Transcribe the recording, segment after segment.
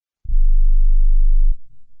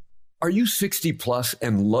Are you 60 plus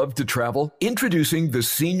and love to travel? Introducing the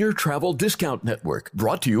Senior Travel Discount Network,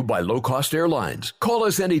 brought to you by Low Cost Airlines. Call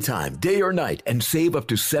us anytime, day or night, and save up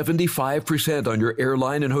to 75% on your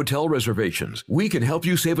airline and hotel reservations. We can help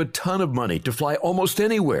you save a ton of money to fly almost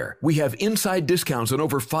anywhere. We have inside discounts on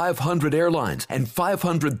over 500 airlines and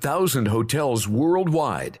 500,000 hotels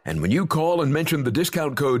worldwide. And when you call and mention the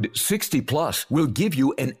discount code 60 plus, we'll give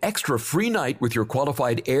you an extra free night with your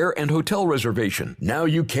qualified air and hotel reservation. Now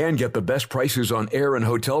you can get the best prices on air and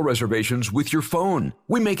hotel reservations with your phone.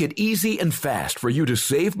 We make it easy and fast for you to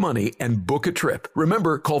save money and book a trip.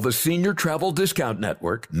 Remember, call the Senior Travel Discount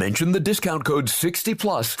Network, mention the discount code 60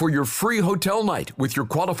 plus for your free hotel night with your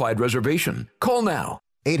qualified reservation. Call now.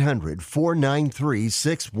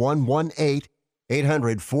 800-493-6118.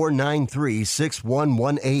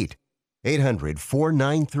 800-493-6118.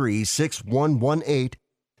 800-493-6118.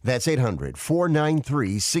 That's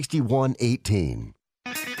 800-493-6118.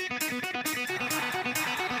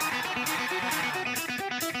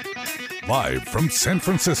 Live from San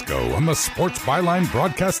Francisco on the Sports Byline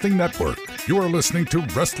Broadcasting Network, you are listening to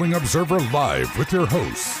Wrestling Observer Live with your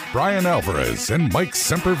hosts, Bryan Alvarez and Mike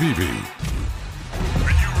Sempervive.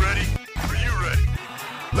 Are you ready? Are you ready?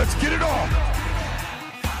 Let's get it on!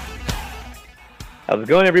 How's it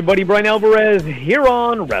going, everybody? Bryan Alvarez here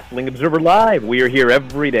on Wrestling Observer Live. We are here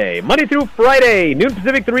every day, Monday through Friday, noon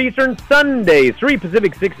Pacific, 3 Eastern, Sunday, 3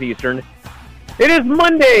 Pacific, 6 Eastern. It is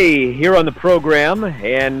Monday here on the program,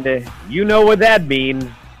 and you know what that means.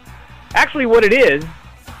 Actually, what it is,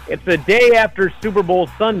 it's the day after Super Bowl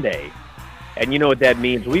Sunday, and you know what that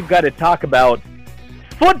means. We've got to talk about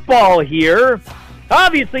football here.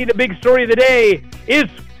 Obviously, the big story of the day is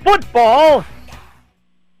football,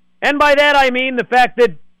 and by that I mean the fact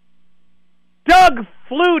that Doug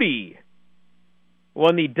Flutie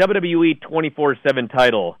won the WWE 24/7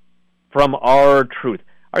 title from R-Truth.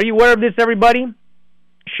 Are you aware of this, everybody?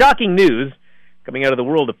 Shocking news coming out of the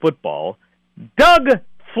world of football. Doug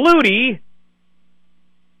Flutie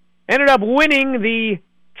ended up winning the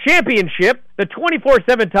championship, the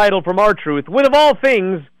 24/7 title from R-Truth, with, of all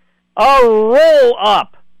things, a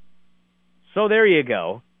roll-up. So there you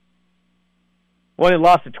go. Won and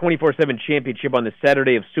lost the 24/7 championship on the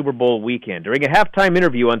Saturday of Super Bowl weekend. During a halftime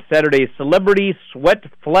interview on Saturday's Celebrity Sweat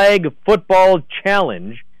Flag Football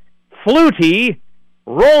Challenge, Flutie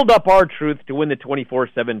rolled up R-Truth to win the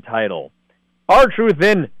 24/7 title. R-Truth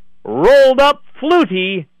then rolled up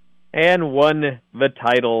Flutie and won the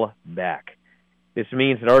title back. This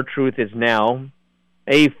means that R-Truth is now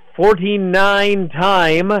a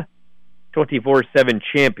 49-time 24/7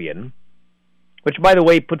 champion, which, by the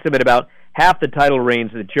way, puts him at about half the title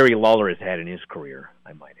reigns that Jerry Lawler has had in his career,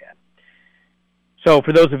 I might add. So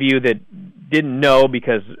for those of you that didn't know,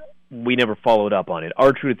 because we never followed up on it,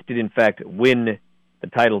 R-Truth did, in fact, win the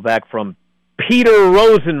title back from Peter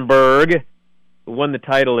Rosenberg, who won the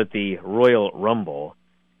title at the Royal Rumble.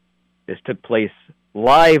 This took place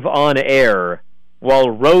live on air while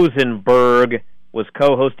Rosenberg was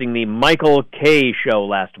co-hosting the Michael Kay show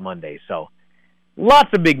last Monday. So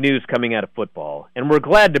lots of big news coming out of football, and we're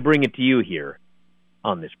glad to bring it to you here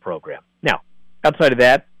on this program. Now, outside of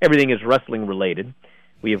that, everything is wrestling related.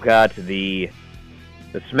 We've got the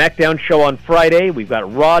SmackDown show on Friday. We've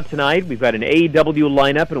got Raw tonight. We've got an AEW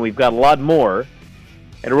lineup, and we've got a lot more.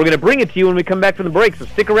 And we're going to bring it to you when we come back from the break. So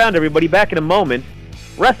stick around, everybody. Back in a moment.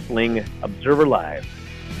 Wrestling Observer Live.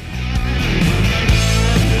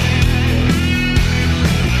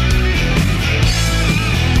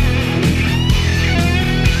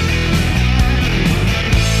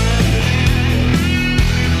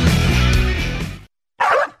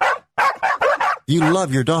 You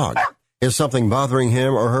love your dog. Is something bothering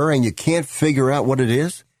him or her and you can't figure out what it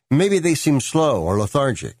is? Maybe they seem slow or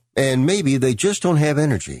lethargic, and maybe they just don't have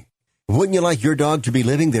energy. Wouldn't you like your dog to be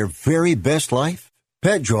living their very best life?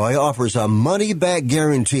 PetJoy offers a money-back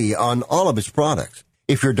guarantee on all of its products.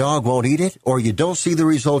 If your dog won't eat it or you don't see the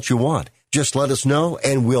results you want, just let us know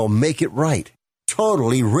and we'll make it right.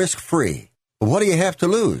 Totally risk-free. What do you have to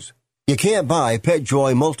lose? You can't buy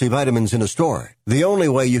PetJoy multivitamins in a store. The only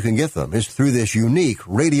way you can get them is through this unique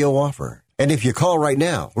radio offer. And if you call right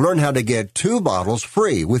now, learn how to get 2 bottles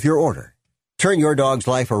free with your order. Turn your dog's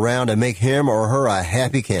life around and make him or her a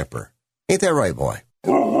happy camper. Ain't that right, boy?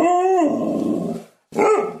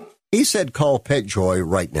 He said call PetJoy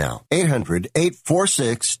right now.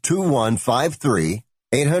 800-846-2153.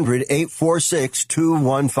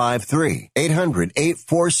 800-846-2153.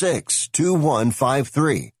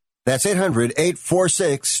 800-846-2153. That's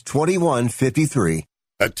 800-846-2153.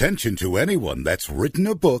 Attention to anyone that's written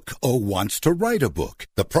a book or wants to write a book.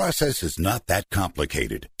 The process is not that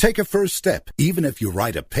complicated. Take a first step. Even if you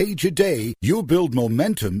write a page a day, you'll build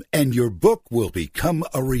momentum and your book will become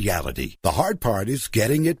a reality. The hard part is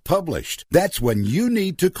getting it published. That's when you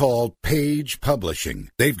need to call Page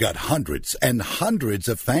Publishing. They've got hundreds and hundreds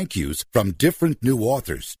of thank yous from different new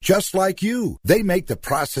authors, just like you. They make the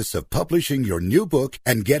process of publishing your new book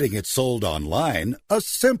and getting it sold online a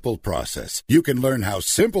simple process. You can learn how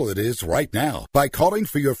simple it is right now by calling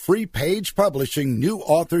for your free Page Publishing new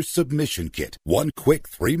author submission kit. One quick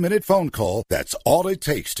 3-minute phone call, that's all it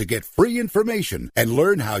takes to get free information and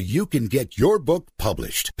learn how you can get your book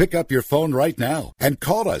published. Pick up your phone right now and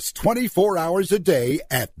call us 24 hours a day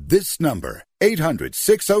at this number.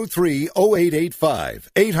 800-603-0885.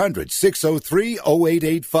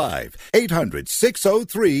 800-603-0885.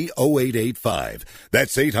 800-603-0885.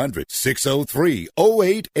 That's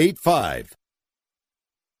 800-603-0885.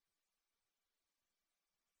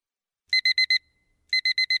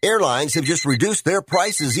 Airlines have just reduced their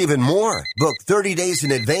prices even more. Book 30 days in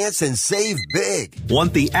advance and save big.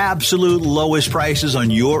 Want the absolute lowest prices on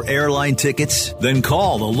your airline tickets? Then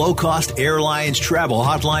call the Low Cost Airlines Travel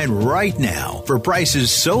Hotline right now for prices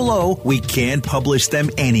so low we can't publish them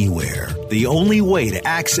anywhere. The only way to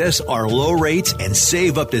access our low rates and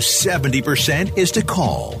save up to 70% is to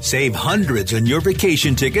call. Save hundreds on your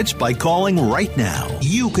vacation tickets by calling right now.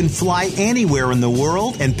 You can fly anywhere in the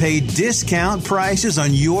world and pay discount prices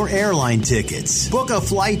on your airline tickets. Book a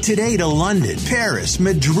flight today to London, Paris,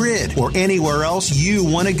 Madrid, or anywhere else you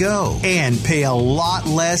want to go and pay a lot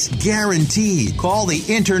less guaranteed. Call the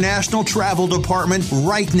International Travel Department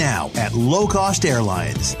right now at Low Cost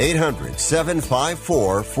Airlines.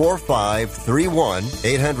 800-754-4531.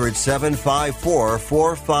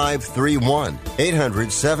 800-754-4531.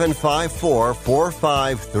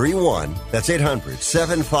 800-754-4531. That's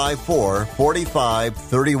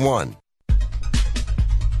 800-754-4531.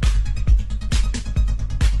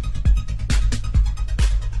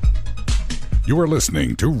 You are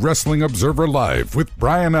listening to Wrestling Observer Live with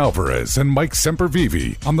Bryan Alvarez and Mike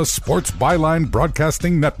Sempervive on the Sports Byline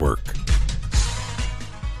Broadcasting Network.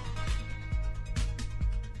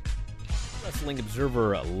 Wrestling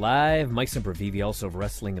Observer Live, Mike Sempervive, also of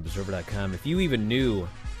WrestlingObserver.com. If you even knew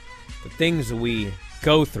the things that we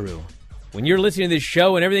go through when you're listening to this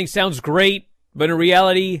show and everything sounds great, but in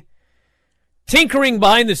reality, tinkering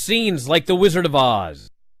behind the scenes like the Wizard of Oz.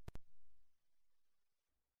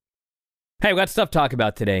 Hey, we got stuff to talk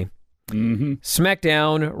about today.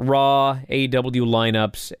 SmackDown, Raw, AEW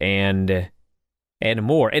lineups, and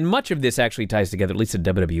more. And much of this actually ties together, at least the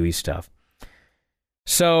WWE stuff.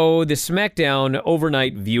 So the SmackDown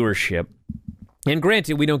overnight viewership, and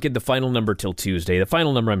granted, we don't get the final number till Tuesday. The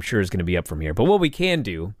final number, I'm sure, is going to be up from here. But what we can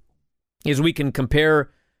do is we can compare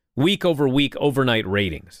week-over-week overnight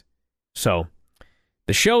ratings. So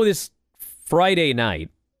the show this Friday night,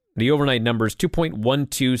 the overnight numbers,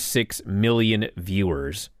 2.126 million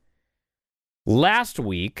viewers. Last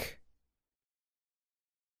week,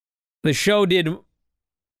 the show did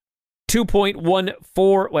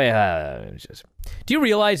 2.14... do you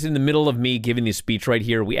realize in the middle of me giving this speech right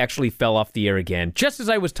here, we actually fell off the air again, just as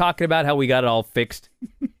I was talking about how we got it all fixed?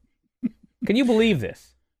 Can you believe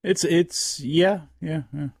this? Yeah.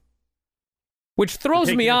 Which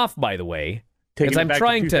throws me off, by the way. Taking I'm it back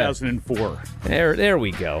trying to 2004. There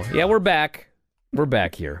we go. Yeah, we're back. We're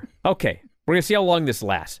back here. Okay, we're going to see how long this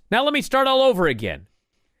lasts. Now let me start all over again.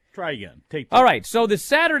 Try again. Take two. All right, so the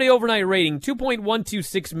Saturday overnight rating,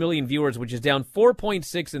 2.126 million viewers, which is down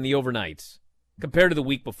 4.6 in the overnights compared to the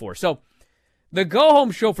week before. So the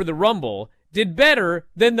go-home show for the Rumble did better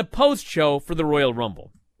than the post-show for the Royal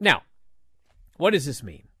Rumble. Now, what does this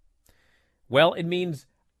mean? Well, it means,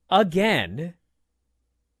 again,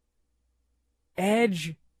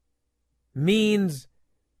 Edge means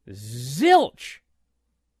zilch.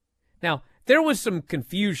 Now, there was some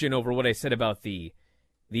confusion over what I said about the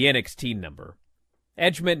NXT number.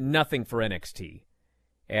 Edge meant nothing for NXT.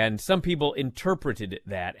 And some people interpreted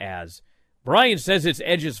that as, Bryan says it's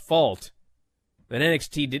Edge's fault that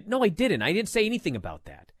NXT did. No, I didn't. I didn't say anything about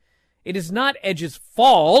that. It is not Edge's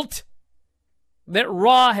fault that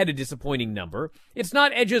Raw had a disappointing number. It's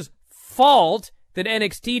not Edge's fault that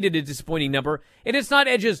NXT did a disappointing number. And it's not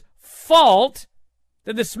Edge's fault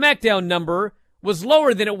that the SmackDown number was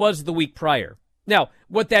lower than it was the week prior. Now,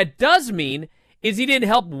 what that does mean is he didn't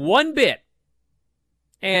help one bit.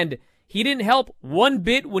 And he didn't help one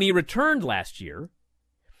bit when he returned last year.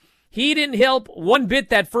 He didn't help one bit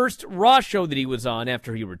that first Raw show that he was on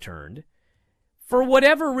after he returned. For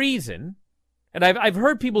whatever reason, and I've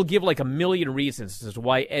heard people give like a million reasons as to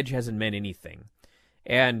why Edge hasn't meant anything.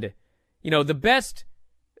 And, the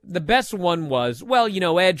best one was,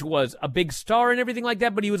 Edge was a big star and everything like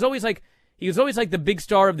that, but he was always like the big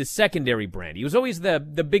star of the secondary brand. He was always the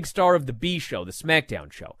big star of the B show, the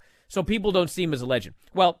SmackDown show. So people don't see him as a legend.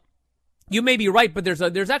 Well, you may be right, but there's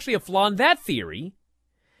actually a flaw in that theory,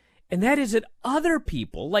 and that is that other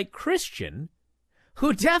people, like Christian,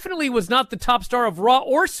 who definitely was not the top star of Raw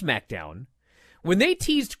or SmackDown, when they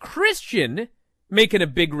teased Christian making a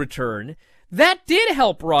big return, that did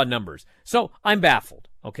help Raw numbers. So I'm baffled.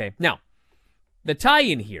 Okay, now, the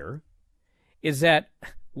tie-in here is that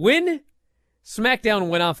when SmackDown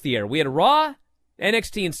went off the air, we had Raw,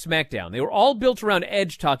 NXT, and SmackDown. They were all built around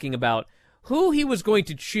Edge talking about who he was going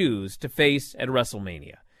to choose to face at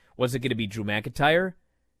WrestleMania. Was it going to be Drew McIntyre?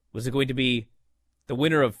 Was it going to be the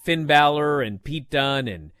winner of Finn Balor and Pete Dunne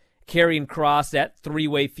and Karrion Kross, that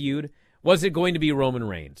three-way feud? Was it going to be Roman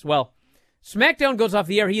Reigns? Well, SmackDown goes off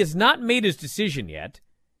the air. He has not made his decision yet,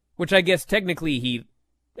 which I guess technically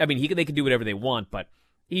they can do whatever they want, but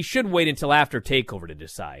he should wait until after TakeOver to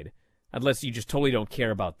decide, unless you just totally don't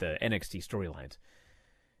care about the NXT storylines.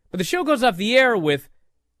 But the show goes off the air with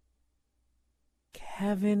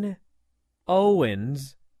Kevin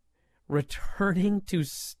Owens returning to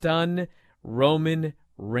stun Roman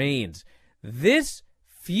Reigns. This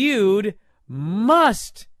feud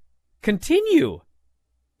must continue.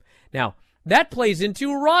 Now, that plays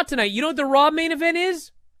into Raw tonight. You know what the Raw main event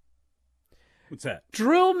is? What's that?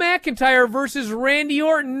 Drew McIntyre versus Randy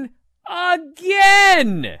Orton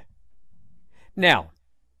again. Now,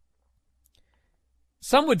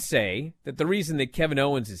 some would say that the reason that Kevin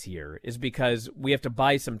Owens is here is because we have to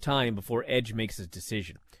buy some time before Edge makes his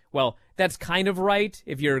decision. Well, that's kind of right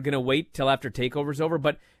if you're going to wait till after TakeOver's over,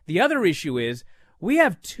 but the other issue is we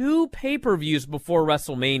have 2 pay-per-views before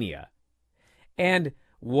WrestleMania. And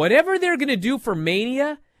whatever they're going to do for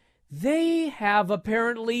Mania, they have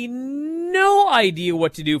apparently no idea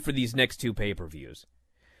what to do for these next 2 pay-per-views.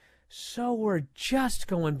 So we're just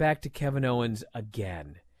going back to Kevin Owens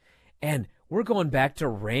again. And we're going back to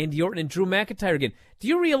Randy Orton and Drew McIntyre again. Do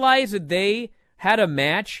you realize that they had a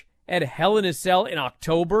match at Hell in a Cell in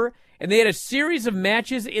October, and they had a series of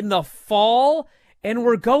matches in the fall, and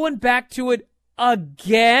we're going back to it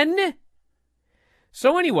again?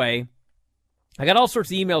 So anyway, I got all sorts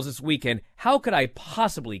of emails this weekend. How could I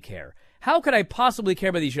possibly care? How could I possibly care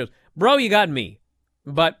about these shows? Bro, you got me.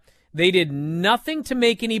 But they did nothing to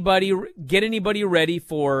get anybody ready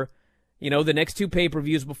for, the next 2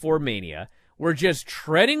 pay-per-views before Mania. We're just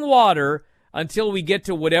treading water until we get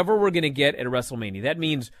to whatever we're going to get at WrestleMania. That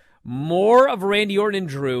means more of Randy Orton and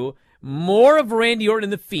Drew, more of Randy Orton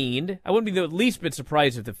and The Fiend. I wouldn't be the least bit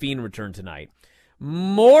surprised if The Fiend returned tonight.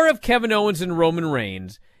 More of Kevin Owens and Roman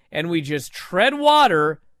Reigns. And we just tread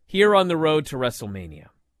water here on the road to WrestleMania.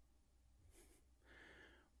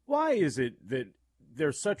 Why is it that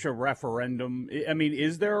there's such a referendum? I mean,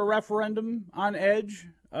 is there a referendum on Edge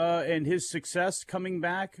and his success coming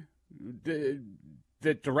back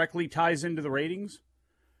that directly ties into the ratings?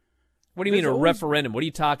 What do you mean a referendum? What are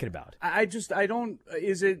you talking about? I don't,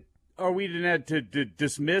 are we to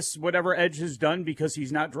dismiss whatever Edge has done because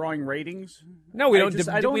he's not drawing ratings? No, we don't do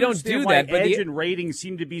that. But Edge and ratings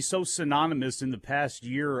seem to be so synonymous in the past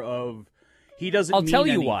year of he doesn't I'll mean tell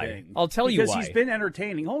you anything. why. I'll tell you why. Because he's been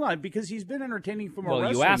entertaining. Hold on, because he's been entertaining from a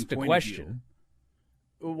wrestling point of view. Well, you asked a question.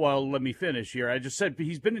 Well, let me finish here. I just said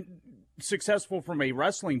he's been successful from a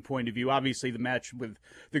wrestling point of view. Obviously,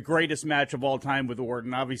 the greatest match of all time with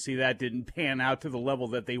Orton, obviously that didn't pan out to the level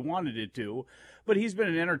that they wanted it to. But he's been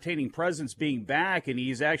an entertaining presence being back, and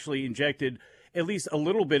he's actually injected at least a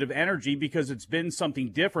little bit of energy because it's been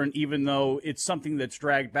something different, even though it's something that's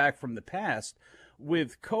dragged back from the past.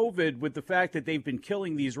 With COVID, with the fact that they've been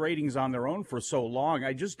killing these ratings on their own for so long,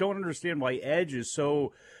 I just don't understand why Edge is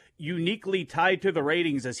so uniquely tied to the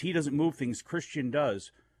ratings as he doesn't move things Christian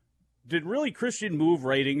does. Did really Christian move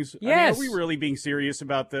ratings? Yes. I mean, are we really being serious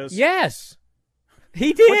about this? Yes.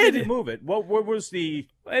 He did. What did he move it? What was the...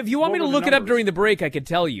 If you want me to look it up during the break, I could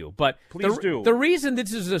tell you. But please do. The reason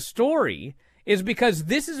this is a story is because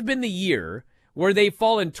this has been the year where they've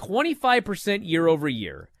fallen 25% year over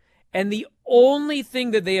year. And the only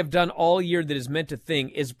thing that they have done all year that is meant to thing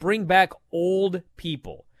is bring back old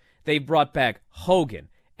people. They've brought back Hogan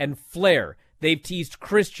and Flair. They've teased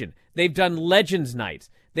Christian. They've done Legends Nights.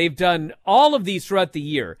 They've done all of these throughout the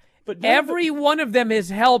year. But every one of them has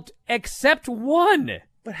helped except one.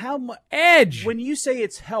 But how much? Edge. When you say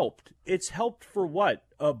it's helped for what?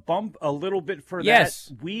 A bump a little bit for yes.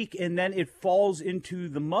 that week, and then it falls into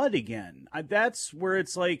the mud again. That's where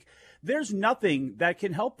it's like, there's nothing that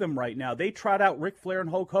can help them right now. They trot out Ric Flair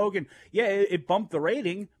and Hulk Hogan. Yeah, it bumped the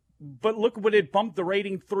rating, But look what it bumped the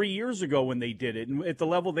rating 3 years ago when they did it, and at the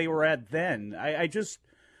level they were at then. I just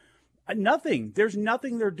nothing. There's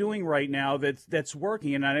nothing they're doing right now that's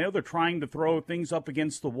working. And I know they're trying to throw things up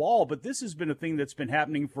against the wall, but this has been a thing that's been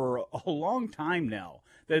happening for a long time now.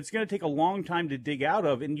 That it's going to take a long time to dig out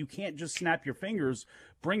of, and you can't just snap your fingers,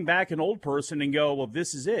 bring back an old person, and go, well,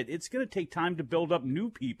 this is it. It's going to take time to build up new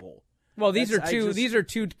people. Well, these are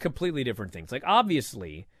two completely different things. Like,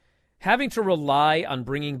 obviously, having to rely on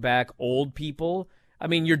bringing back old people, I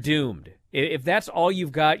mean, you're doomed. If that's all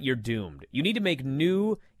you've got, you're doomed. You need to make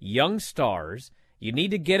new, young stars. You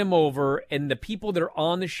need to get them over, and the people that are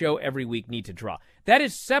on the show every week need to draw. That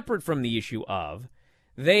is separate from the issue of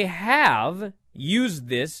they have used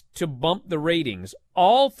this to bump the ratings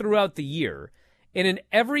all throughout the year, and in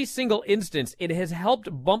every single instance, it has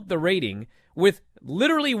helped bump the rating with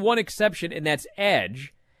literally one exception, and that's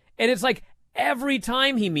Edge. And it's like every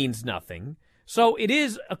time he means nothing. So it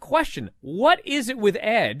is a question. What is it with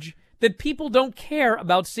Edge that people don't care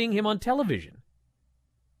about seeing him on television?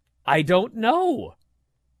 I don't know.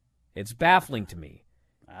 It's baffling to me.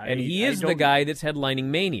 And he is the guy that's headlining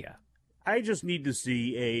Mania. I just need to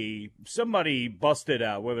see somebody bust it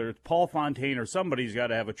out, whether it's Paul Fontaine or somebody's got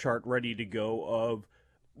to have a chart ready to go of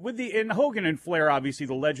and Hogan and Flair, obviously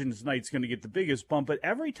the Legends Night's going to get the biggest bump, but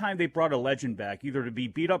every time they brought a legend back, either to be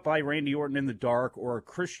beat up by Randy Orton in the dark or a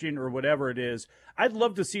Christian or whatever it is, I'd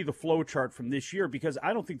love to see the flow chart from this year because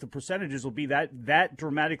I don't think the percentages will be that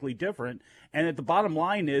dramatically different. And at the bottom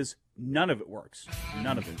line is none of it works.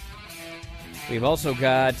 None of it. We've also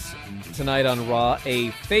got tonight on Raw a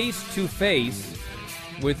face-to-face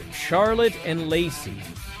with Charlotte and Lacey.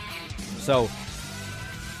 So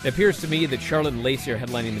it appears to me that Charlotte and Lacey are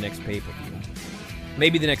headlining the next pay-per-view.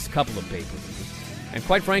 Maybe the next couple of pay-per-views. And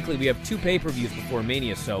quite frankly, we have 2 pay-per-views before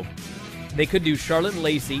Mania, so they could do Charlotte and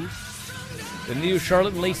Lacey, then they do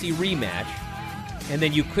Charlotte and Lacey rematch, and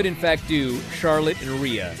then you could in fact do Charlotte and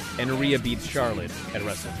Rhea beats Charlotte at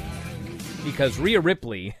WrestleMania. Because Rhea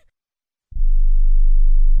Ripley...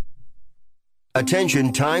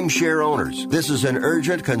 Attention timeshare owners. This is an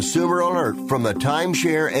urgent consumer alert from the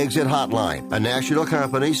Timeshare Exit Hotline, a national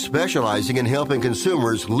company specializing in helping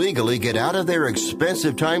consumers legally get out of their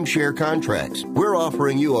expensive timeshare contracts. We're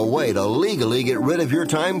offering you a way to legally get rid of your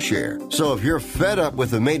timeshare. So if you're fed up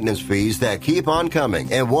with the maintenance fees that keep on coming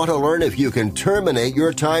and want to learn if you can terminate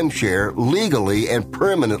your timeshare legally and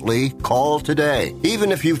permanently, call today.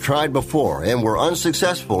 Even if you've tried before and were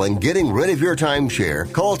unsuccessful in getting rid of your timeshare,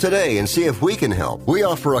 call today and see if we can help. We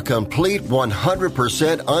offer a complete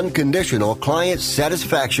 100% unconditional client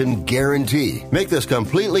satisfaction guarantee. Make this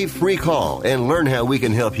completely free call and learn how we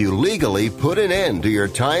can help you legally put an end to your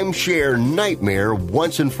timeshare nightmare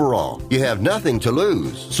once and for all. You have nothing to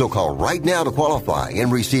lose, so call right now to qualify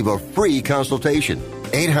and receive a free consultation.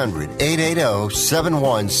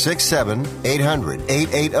 800-880-7167.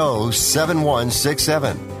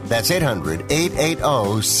 800-880-7167. That's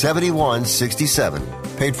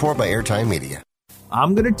 800-880-7167. Paid for by Airtime Media.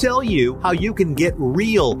 I'm going to tell you how you can get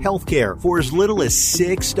real healthcare for as little as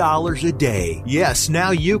 $6 a day. Yes,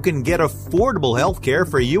 now you can get affordable healthcare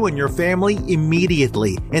for you and your family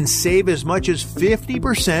immediately and save as much as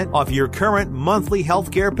 50% off your current monthly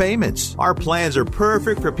healthcare payments. Our plans are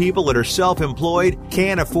perfect for people that are self-employed,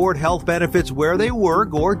 can't afford health benefits where they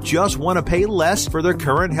work, or just want to pay less for their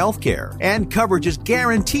current healthcare. And coverage is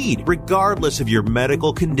guaranteed regardless of your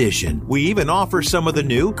medical condition. We even offer some of the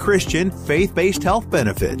new Christian faith-based health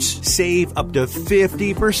benefits. Save up to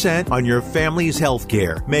 50% on your family's health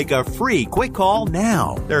care. Make a free quick call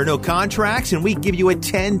now. There are no contracts, and we give you a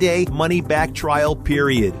 10-day money-back trial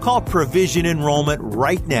period. Call Provision Enrollment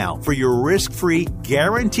right now for your risk-free,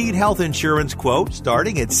 guaranteed health insurance quote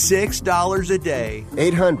starting at $6 a day.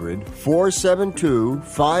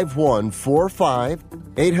 800-472-5145.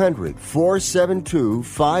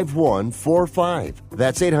 800-472-5145.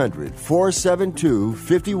 That's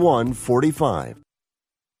 800-472-5145.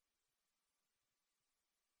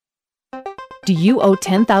 Do you owe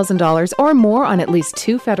 $10,000 or more on at least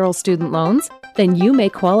 2 federal student loans? Then you may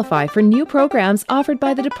qualify for new programs offered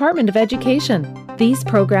by the Department of Education. These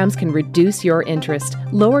programs can reduce your interest,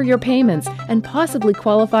 lower your payments, and possibly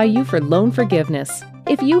qualify you for loan forgiveness.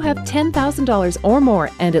 If you have $10,000 or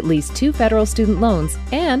more and at least 2 federal student loans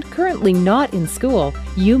and currently not in school,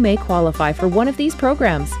 you may qualify for one of these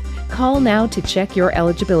programs. Call now to check your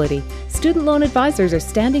eligibility. Student loan advisors are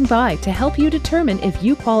standing by to help you determine if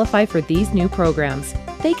you qualify for these new programs.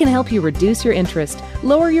 They can help you reduce your interest,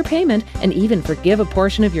 lower your payment, and even forgive a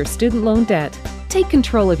portion of your student loan debt. Take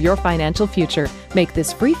control of your financial future. Make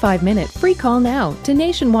this free 5-minute free call now to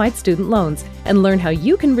Nationwide Student Loans and learn how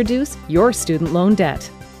you can reduce your student loan debt.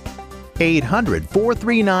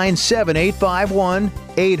 800-439-7851.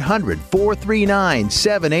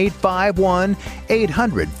 800-439-7851.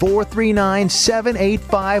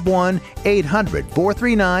 800-439-7851.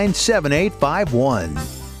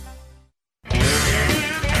 800-439-7851.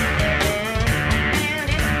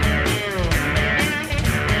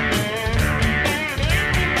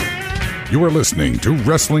 You are listening to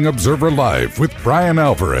Wrestling Observer Live with Bryan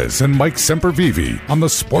Alvarez and Mike Sempervive on the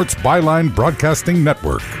Sports Byline Broadcasting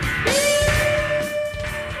Network.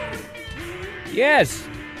 Yes,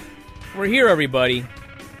 we're here, everybody.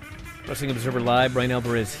 Wrestling Observer Live, Bryan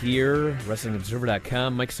Alvarez here,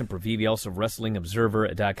 WrestlingObserver.com, Mike Sempervive, also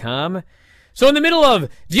WrestlingObserver.com. So in the middle of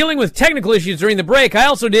dealing with technical issues during the break, I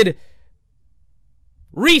also did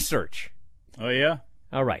research. Oh, yeah?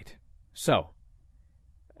 All right. So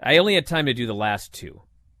I only had time to do the last two.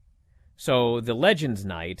 So the Legends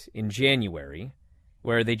Night in January,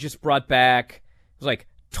 where they just brought back, it was like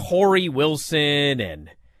Tori Wilson and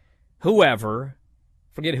whoever,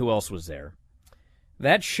 forget who else was there.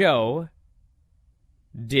 That show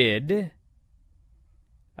did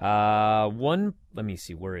let me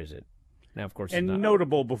see, where is it? Now, of course, and it's not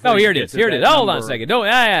notable before. Oh, here it is. Here it is. Hold on a second.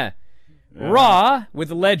 Raw with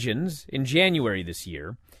the Legends in January this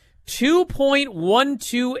year.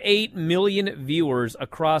 2.128 million viewers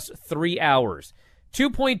across 3 hours.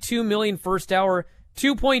 2.2 million first hour,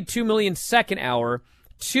 2.2 million second hour,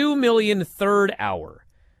 2 million third hour.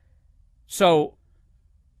 So,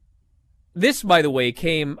 this, by the way,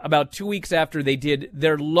 came about 2 weeks after they did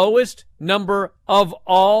their lowest number of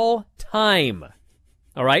all time.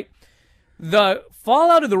 All right? The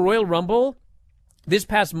fallout of the Royal Rumble this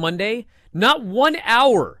past Monday, not 1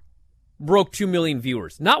 hour broke 2 million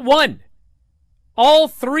viewers. Not one. All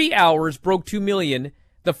 3 hours broke 2 million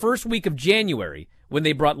the first week of January when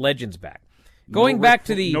they brought Legends back. Going back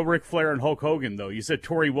to the... No Ric Flair and Hulk Hogan, though. You said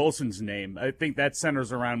Tori Wilson's name. I think that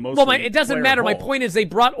centers around most it doesn't matter. My point is they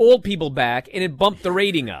brought old people back, and it bumped the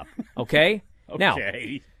rating up. Okay? Okay. Now,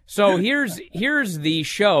 so here's the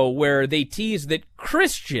show where they teased that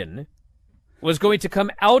Christian was going to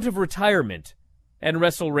come out of retirement and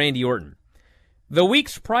wrestle Randy Orton. The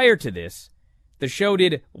weeks prior to this, the show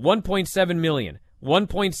did 1.7 million,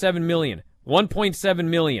 1.7 million, 1.7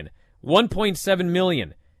 million, 1.7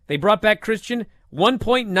 million. They brought back Christian,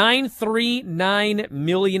 1.939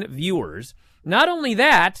 million viewers. Not only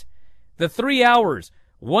that, the 3 hours,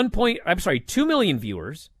 2 million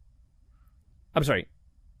viewers. 2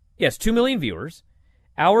 million viewers.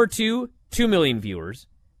 Hour 2, 2 million viewers.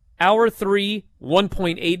 Hour 3,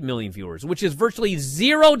 1.8 million viewers, which is virtually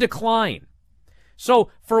zero decline. So,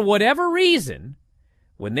 for whatever reason,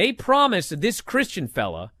 when they promised that this Christian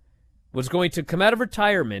fella was going to come out of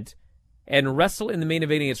retirement and wrestle in the main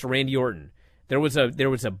event against Randy Orton, there was a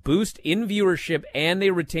boost in viewership, and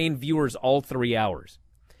they retained viewers all 3 hours.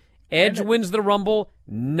 Edge wins the Rumble,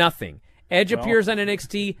 nothing. Edge appears on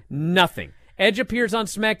NXT, nothing. Edge appears on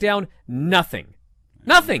SmackDown, nothing.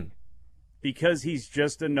 Nothing. Because he's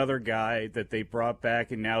just another guy that they brought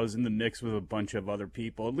back and now is in the mix with a bunch of other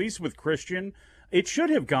people. At least with Christian, it should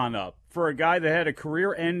have gone up. For a guy that had a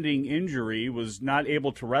career-ending injury, was not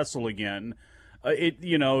able to wrestle again,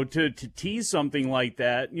 to tease something like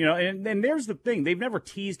that, and there's the thing. They've never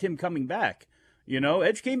teased him coming back.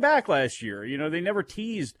 Edge came back last year. They never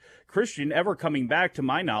teased Christian ever coming back, to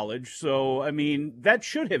my knowledge. So, I mean, that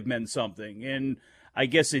should have meant something. And I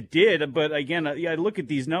guess it did. But again, I look at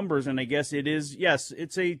these numbers and I guess it is, yes,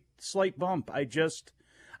 it's a slight bump. I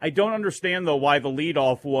don't understand, though, why the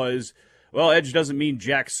leadoff was, well, Edge doesn't mean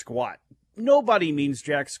jack squat. Nobody means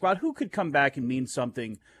jack squat. Who could come back and mean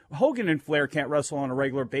something? Hogan and Flair can't wrestle on a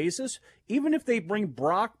regular basis. Even if they bring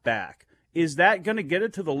Brock back, is that going to get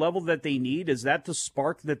it to the level that they need? Is that the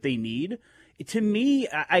spark that they need? To me,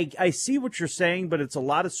 I see what you're saying, but it's a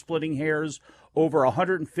lot of splitting hairs over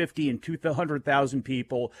 150 and 200,000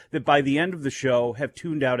 people that by the end of the show have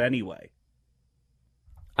tuned out anyway.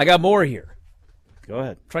 I got more here. Go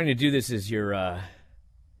ahead. I'm trying to do this as you're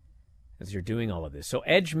doing all of this. So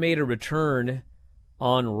Edge made a return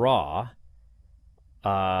on Raw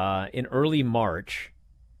in early March,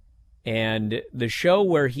 and the show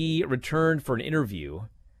where he returned for an interview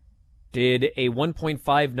did a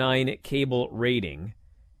 1.59 cable rating,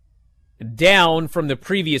 down from the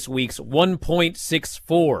previous week's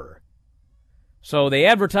 1.64. So they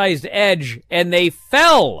advertised Edge, and they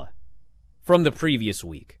fell from the previous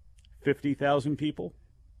week. 50,000 people?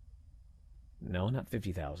 No, not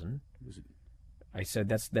 50,000. I said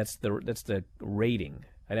that's the rating.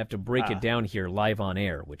 I'd have to break it down here live on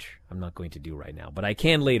air, which I'm not going to do right now, but I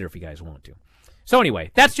can later if you guys want to. So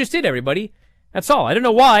anyway, that's just it, everybody. That's all. I don't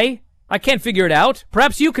know why I can't figure it out.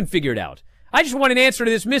 Perhaps you can figure it out. I just want an answer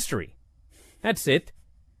to this mystery. That's it.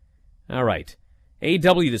 All right.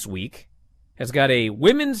 AEW this week has got a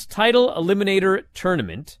women's title eliminator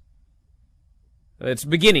tournament. It's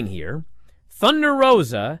beginning here. Thunder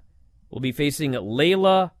Rosa will be facing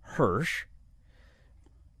Layla Hirsch.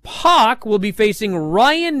 Pac will be facing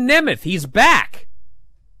Ryan Nemeth. He's back.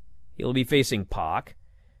 He'll be facing Pac.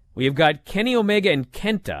 We have got Kenny Omega and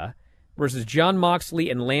Kenta versus Jon Moxley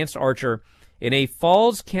and Lance Archer in a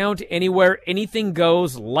Falls Count Anywhere, Anything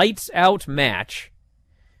Goes, Lights Out match.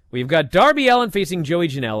 We've got Darby Allin facing Joey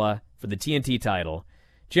Janela for the TNT title.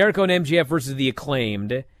 Jericho and MJF versus The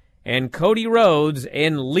Acclaimed. And Cody Rhodes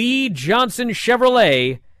and Lee Johnson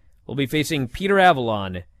Chevrolet will be facing Peter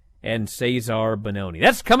Avalon and Cesar Bononi.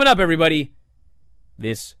 That's coming up, everybody,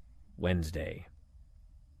 this Wednesday.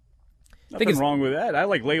 Nothing wrong with that. I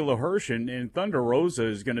like Layla Hirsch, and Thunder Rosa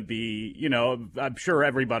is going to be, I'm sure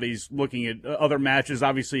everybody's looking at other matches.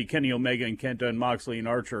 Obviously, Kenny Omega and Kenta and Moxley and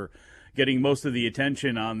Archer getting most of the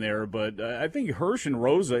attention on there. But I think Hirsch and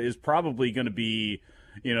Rosa is probably going to be,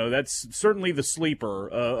 that's certainly the sleeper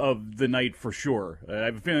of the night for sure. I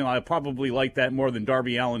have a feeling I'll probably like that more than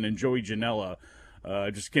Darby Allin and Joey Janela.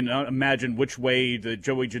 Just can imagine which way the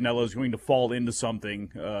Joey Janela is going to fall into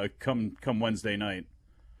something come Wednesday night.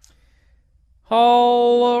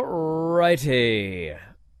 All righty.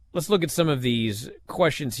 Let's look at some of these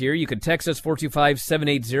questions here. You can text us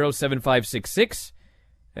 425-780-7566.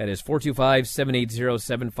 That is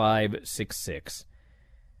 425-780-7566.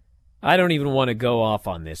 I don't even want to go off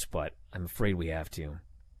on this, but I'm afraid we have to.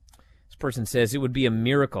 This person says it would be a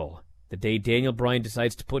miracle the day Daniel Bryan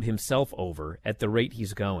decides to put himself over at the rate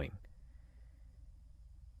he's going.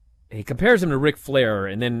 He compares him to Ric Flair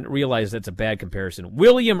and then realizes that's a bad comparison.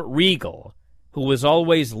 William Regal, who was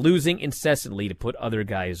always losing incessantly to put other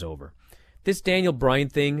guys over. This Daniel Bryan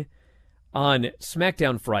thing on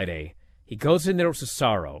SmackDown Friday, he goes in there with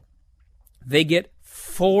Cesaro. They get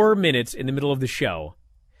 4 minutes in the middle of the show,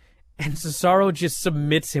 and Cesaro just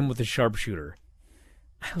submits him with a sharpshooter.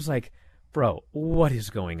 I was like, bro, what is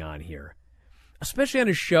going on here? Especially on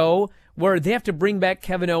a show where they have to bring back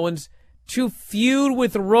Kevin Owens to feud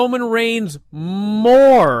with Roman Reigns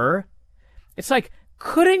more. It's like,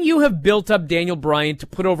 couldn't you have built up Daniel Bryan to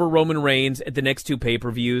put over Roman Reigns at the next 2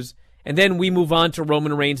 pay-per-views, and then we move on to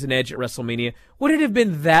Roman Reigns and Edge at WrestleMania? Would it have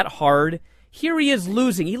been that hard? Here he is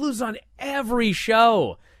losing. He loses on every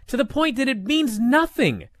show, to the point that it means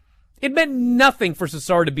nothing. It meant nothing for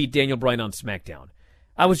Cesaro to beat Daniel Bryan on SmackDown.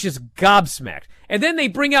 I was just gobsmacked. And then they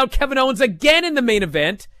bring out Kevin Owens again in the main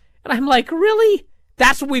event, and I'm like, really?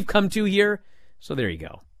 That's what we've come to here? So there you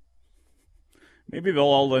go. Maybe they'll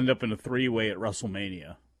all end up in a 3-way at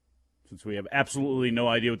WrestleMania, since we have absolutely no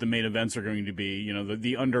idea what the main events are going to be,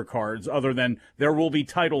 the undercards, other than there will be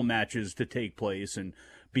title matches to take place, and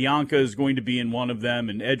Bianca is going to be in one of them,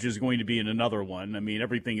 and Edge is going to be in another one. I mean,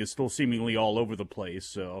 everything is still seemingly all over the place,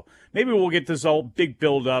 so maybe we'll get this all big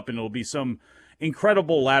build-up, and it'll be some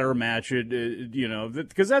incredible ladder match,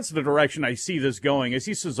 because that's the direction I see this going. I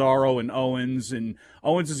see Cesaro and Owens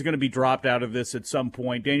is going to be dropped out of this at some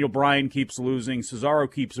point. Daniel Bryan keeps losing.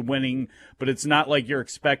 Cesaro keeps winning, but it's not like you're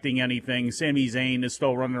expecting anything. Sami Zayn is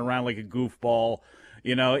still running around like a goofball.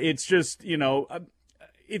 It's just,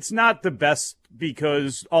 it's not the best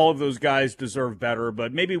because all of those guys deserve better,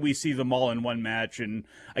 but maybe we see them all in one match, and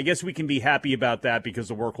I guess we can be happy about that because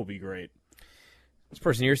the work will be great. This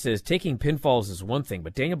person here says, taking pinfalls is one thing,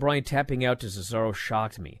 but Daniel Bryan tapping out to Cesaro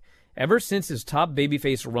shocked me. Ever since his top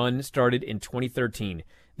babyface run started in 2013,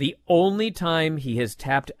 the only time he has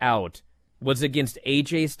tapped out was against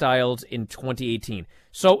AJ Styles in 2018.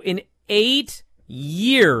 So in 8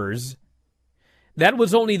 years, that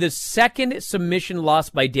was only the second submission loss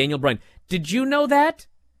by Daniel Bryan. Did you know that?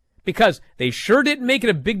 Because they sure didn't make it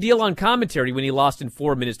a big deal on commentary when he lost in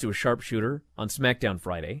 4 minutes to a sharpshooter on SmackDown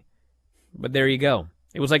Friday. But there you go.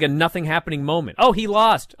 It was like a nothing happening moment. Oh, he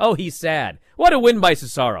lost. Oh, he's sad. What a win by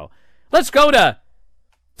Cesaro. Let's go to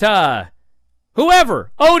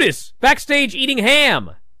whoever. Otis, backstage eating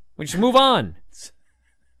ham. We just move on.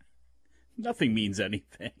 Nothing means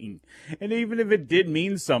anything. And even if it did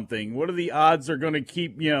mean something, what are the odds they're going to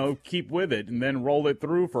keep with it and then roll it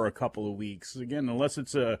through for a couple of weeks? Again, unless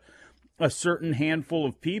it's a certain handful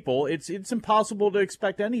of people, it's impossible to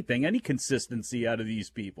expect anything, any consistency out of these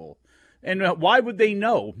people. And why would they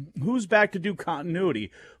know? Who's back to do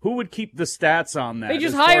continuity? Who would keep the stats on that? They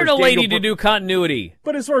just hired a lady to do continuity.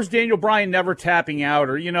 But as far as Daniel Bryan never tapping out,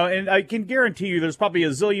 or, and I can guarantee you there's probably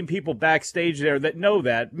a zillion people backstage there that know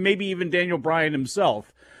that, maybe even Daniel Bryan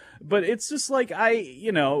himself, But it's just like,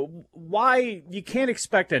 why you can't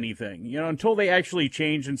expect anything, until they actually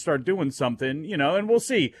change and start doing something, and we'll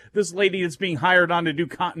see. This lady that's being hired on to do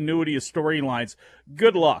continuity of storylines,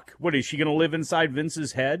 good luck. What, is she going to live inside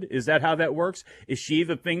Vince's head? Is that how that works? Is she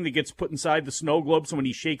the thing that gets put inside the snow globe, so when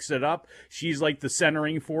he shakes it up, she's like the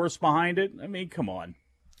centering force behind it? I mean, come on.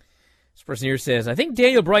 This person here says, I think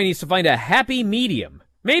Daniel Bryan needs to find a happy medium.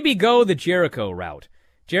 Maybe go the Jericho route.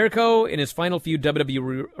 Jericho, in his final few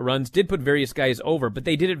WWE runs, did put various guys over, but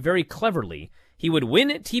they did it very cleverly. He would win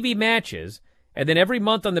TV matches, and then every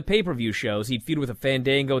month on the pay-per-view shows, he'd feud with a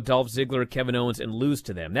Fandango, Dolph Ziggler, Kevin Owens, and lose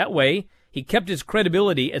to them. That way, he kept his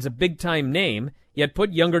credibility as a big-time name, yet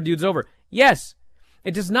put younger dudes over. Yes,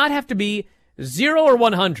 it does not have to be 0 or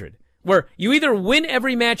 100, where you either win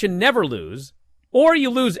every match and never lose, or you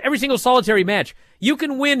lose every single solitary match. You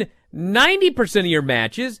can win 90% of your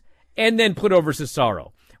matches and then put over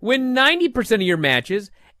Cesaro. Win 90% of your matches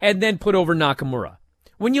and then put over Nakamura.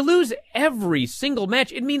 When you lose every single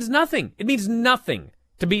match, it means nothing. It means nothing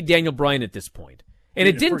to beat Daniel Bryan at this point. And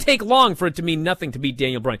it didn't take long for it to mean nothing to beat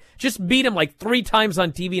Daniel Bryan. Just beat him like 3 times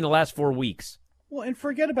on TV in the last 4 weeks. Well, and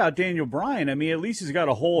forget about Daniel Bryan. I mean, at least he's got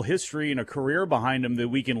a whole history and a career behind him that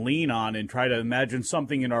we can lean on and try to imagine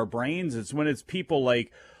something in our brains. It's when it's people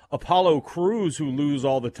like Apollo Crews who lose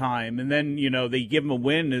all the time, and then, they give them a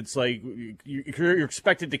win. It's like you're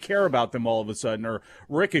expected to care about them all of a sudden, or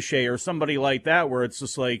Ricochet or somebody like that, where it's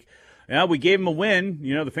just like, yeah, we gave them a win.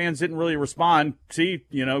 The fans didn't really respond. See,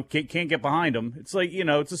 can't get behind them. It's like,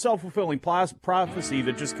 it's a self-fulfilling prophecy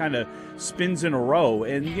that just kind of spins in a row.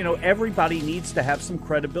 And, everybody needs to have some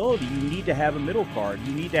credibility. You need to have a middle card.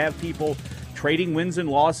 You need to have people trading wins and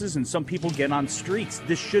losses, and some people get on streaks.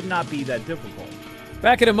 This should not be that difficult.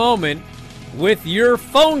 Back in a moment with your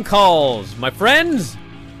phone calls, my friends.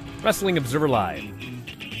 Wrestling Observer Live.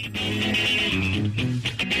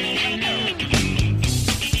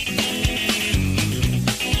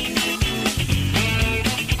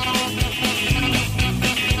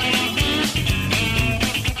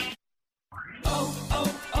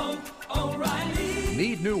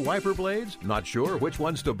 Need new wiper blades? Not sure which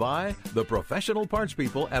ones to buy? The professional parts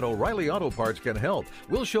people at O'Reilly Auto Parts can help.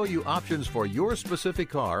 We'll show you options for your specific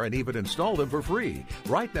car and even install them for free.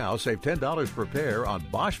 Right now, save $10 per pair on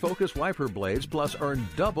Bosch Focus wiper blades, plus earn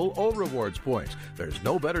double O-Rewards points. There's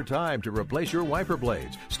no better time to replace your wiper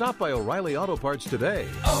blades. Stop by O'Reilly Auto Parts today.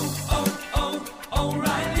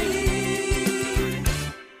 O'Reilly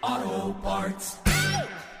Auto Parts.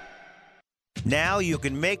 Now you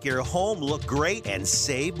can make your home look great and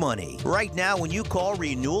save money. Right now, when you call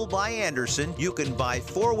Renewal by Anderson, you can buy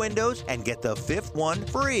 4 windows and get the 5th one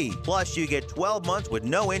free. Plus, you get 12 months with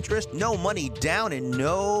no interest, no money down, and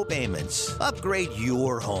no payments. Upgrade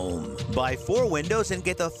your home. Buy 4 windows and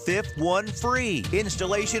get the 5th one free.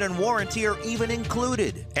 Installation and warranty are even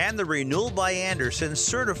included. And the Renewal by Anderson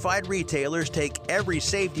certified retailers take every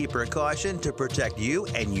safety precaution to protect you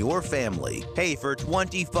and your family. Hey, for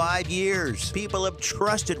 25 years, people have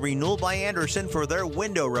trusted Renewal by Anderson for their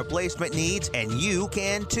window replacement needs, and you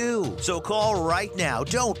can too. So call right now.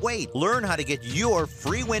 Don't wait. Learn how to get your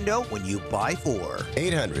free window when you buy 4.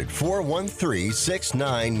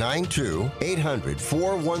 800-413-6992.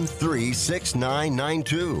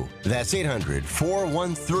 800-413-6992. That's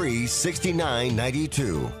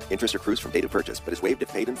 800-413-6992. Interest accrues from date of purchase, but is waived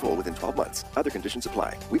if paid in full within 12 months. Other conditions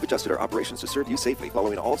apply. We've adjusted our operations to serve you safely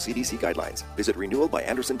following all CDC guidelines. Visit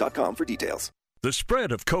renewalbyanderson.com for details. The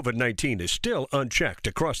spread of COVID-19 is still unchecked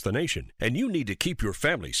across the nation, and you need to keep your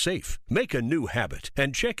family safe. Make a new habit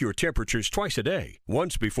and check your temperatures twice a day,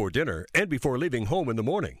 once before dinner and before leaving home in the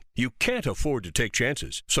morning. You can't afford to take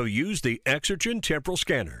chances, so use the Exergen Temporal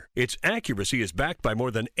Scanner. Its accuracy is backed by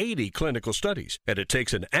more than 80 clinical studies, and it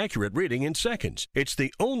takes an accurate reading in seconds. It's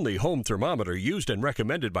the only home thermometer used and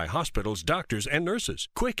recommended by hospitals, doctors, and nurses.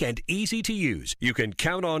 Quick and easy to use. You can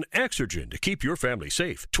count on Exergen to keep your family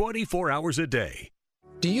safe 24 hours a day.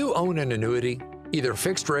 Do you own an annuity, either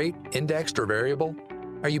fixed rate, indexed, or variable?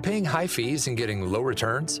 Are you paying high fees and getting low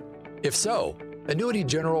returns? If so, Annuity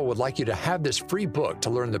General would like you to have this free book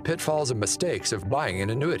to learn the pitfalls and mistakes of buying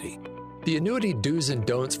an annuity. The Annuity Do's and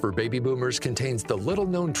Don'ts for Baby Boomers contains the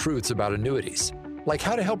little-known truths about annuities, like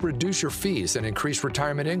how to help reduce your fees and increase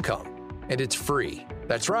retirement income. And it's free.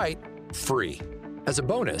 That's right, free. As a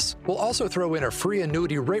bonus, we'll also throw in a free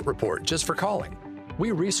annuity rate report just for calling.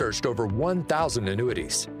 We researched over 1,000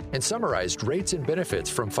 annuities and summarized rates and benefits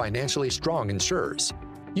from financially strong insurers.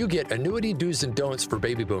 You get Annuity Do's and Don'ts for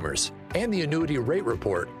Baby Boomers and the Annuity Rate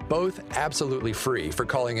Report, both absolutely free for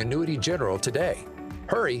calling Annuity General today.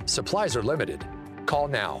 Hurry, supplies are limited. Call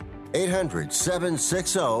now.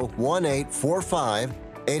 800-760-1845.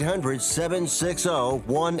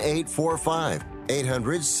 800-760-1845.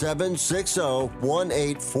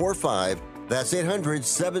 800-760-1845. That's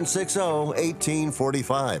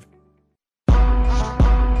 800-760-1845.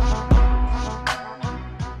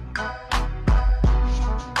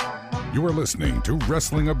 You are listening to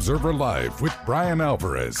Wrestling Observer Live with Bryan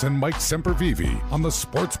Alvarez and Mike Sempervive on the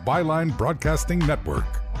Sports Byline Broadcasting Network.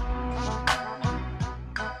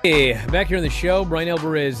 Hey, back here on the show, Bryan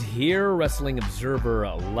Alvarez here, Wrestling Observer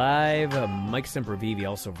Live. Mike Sempervive,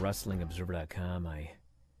 also of WrestlingObserver.com.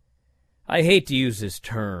 I hate to use this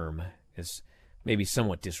term. It's maybe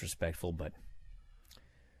somewhat disrespectful, but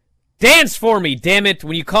dance for me, damn it,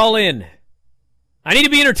 when you call in. I need to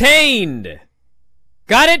be entertained.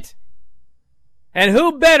 Got it? And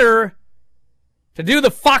who better to do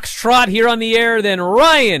the foxtrot here on the air than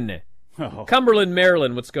Ryan? Oh. Cumberland,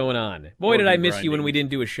 Maryland, what's going on? Boy, did I miss grinding. you when we didn't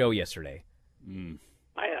do a show yesterday. I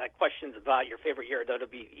had questions about your favorite year at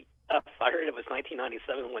WWE. I heard it was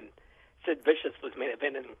 1997 when Sid Vicious was main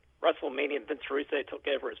event in WrestleMania and Vince Russo took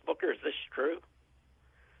over as Booker. Is this true?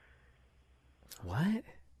 What?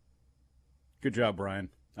 Good job, Brian.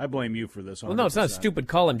 I blame you for this. 100%. Well, no, it's not a stupid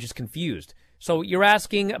call. I'm just confused. So you're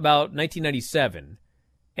asking about 1997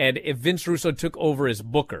 and if Vince Russo took over as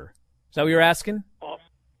Booker. Is that what you're asking? Well,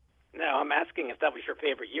 no, I'm asking if that was your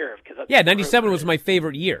favorite year. Because Yeah, 97 was my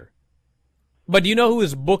favorite year. But do you know who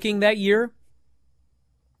was booking that year?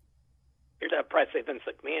 You're probably say Vince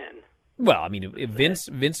McMahon. Well, I mean, Vince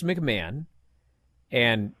McMahon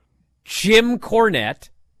and Jim Cornette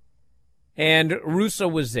and Russo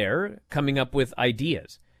was there coming up with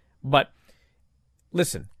ideas. But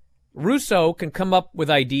listen, Russo can come up with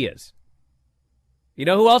ideas. You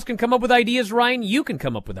know who else can come up with ideas, Ryan? You can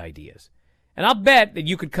come up with ideas. And I'll bet that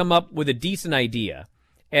you could come up with a decent idea.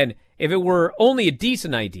 And if it were only a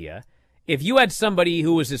decent idea, if you had somebody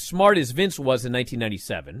who was as smart as Vince was in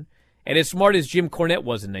 1997 and as smart as Jim Cornette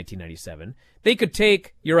was in 1997, they could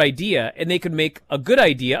take your idea and they could make a good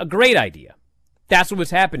idea a great idea. That's what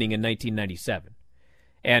was happening in 1997.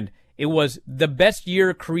 And it was the best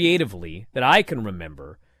year creatively that I can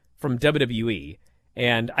remember from WWE,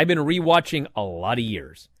 and I've been rewatching a lot of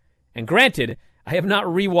years. And granted, I have not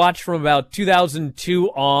rewatched from about 2002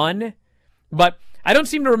 on, but I don't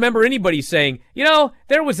seem to remember anybody saying, you know,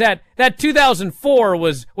 there was that 2004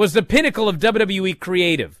 was the pinnacle of WWE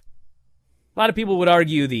creative. A lot of people would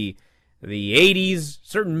argue the 80s,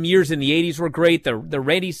 certain years in the 80s were great. The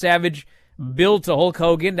Randy Savage build to Hulk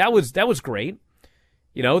Hogan, that was great.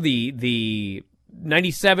 You know, the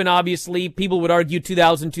 97, obviously, people would argue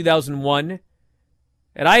 2000, 2001.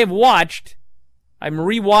 And I'm rewatching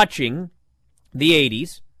the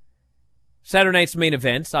 80s. Saturday Night's Main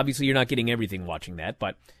Events. Obviously, you're not getting everything watching that,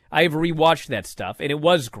 but I have rewatched that stuff, and it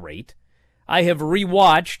was great. I have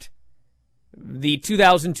rewatched the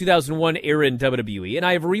 2000, 2001 era in WWE, and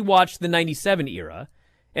I have rewatched the 97 era.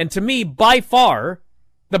 And to me, by far,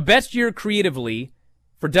 the best year creatively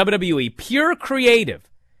for WWE, pure creative,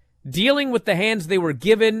 dealing with the hands they were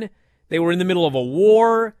given. They were in the middle of a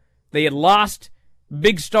war. They had lost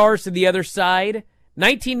big stars to the other side.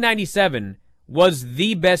 1997 was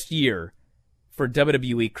the best year for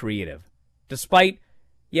WWE creative. Despite,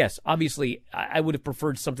 yes, obviously, I would have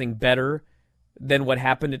preferred something better than what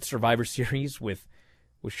happened at Survivor Series with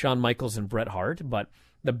Shawn Michaels and Bret Hart, but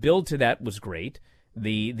the build to that was great.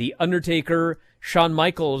 The Undertaker, Shawn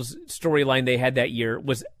Michaels storyline they had that year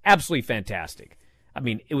was absolutely fantastic. I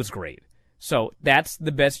mean, it was great. So that's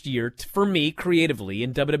the best year for me creatively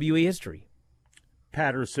in WWE history.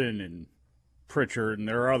 Patterson and Pritchard, and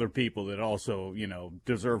there are other people that also, you know,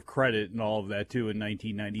 deserve credit and all of that too in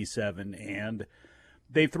 1997. And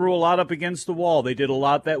they threw a lot up against the wall. They did a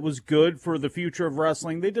lot that was good for the future of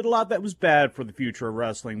wrestling. They did a lot that was bad for the future of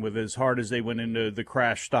wrestling with as hard as they went into the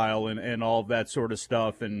crash style and all of that sort of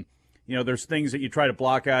stuff. And, you know, there's things that you try to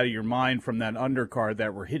block out of your mind from that undercard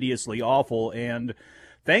that were hideously awful. And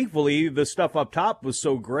thankfully, the stuff up top was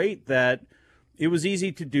so great that it was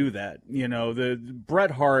easy to do that. You know, the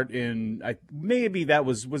Bret Hart maybe that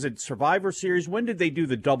was it Survivor Series? When did they do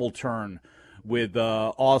the double turn with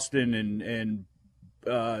Austin and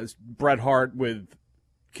Bret Hart with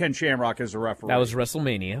Ken Shamrock as a referee? That was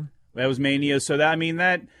WrestleMania. That was Mania. So that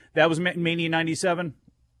was Mania 97.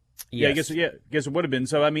 Yes. Yeah, I guess it would have been.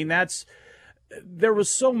 So I mean, there was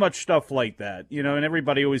so much stuff like that, you know, and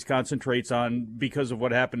everybody always concentrates on because of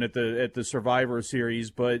what happened at the Survivor Series,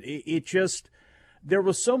 but it just there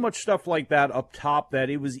was so much stuff like that up top that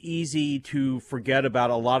it was easy to forget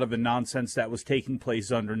about a lot of the nonsense that was taking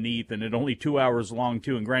place underneath, and it only 2 hours long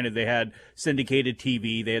too. And granted, they had syndicated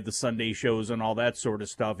TV, they had the Sunday shows and all that sort of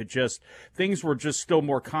stuff. Things were just still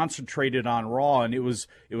more concentrated on Raw, and it was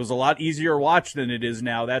a lot easier to watch than it is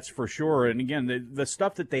now, that's for sure. And again, the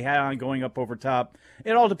stuff that they had on going up over top,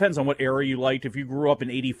 it all depends on what era you liked. If you grew up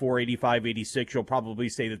in 84, 85, 86, you'll probably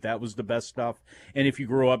say that was the best stuff. And if you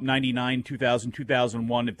grew up 99, 2000,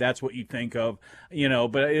 2001, if that's what you think of,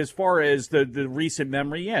 but as far as the recent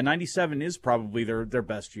memory, 97 is probably their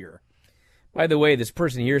best year. By the way, this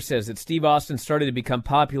person here says that Steve Austin started to become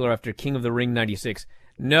popular after King of the Ring 96.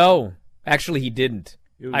 No, actually he didn't.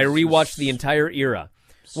 I rewatched the entire era.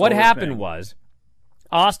 What happened was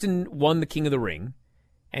Austin won the King of the Ring,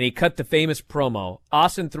 and he cut the famous promo.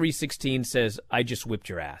 Austin 3:16 says, "I just whipped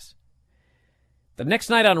your ass." The next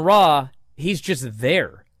night on Raw, he's just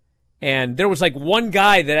there. And there was like one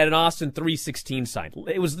guy that had an Austin 3:16 sign.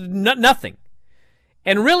 It was nothing.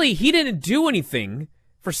 And really, he didn't do anything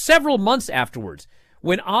for several months afterwards.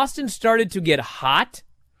 When Austin started to get hot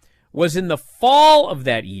was in the fall of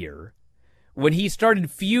that year when he started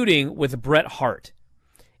feuding with Bret Hart.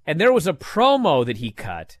 And there was a promo that he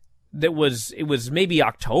cut it was maybe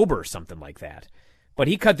October or something like that. But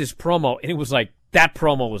he cut this promo, and it was like, that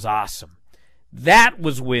promo was awesome. That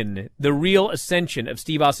was when the real ascension of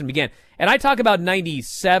Steve Austin began. And I talk about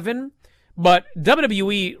 97, but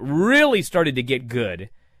WWE really started to get good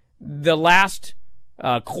the last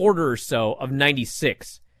quarter or so of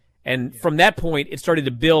 96. And from that point, it started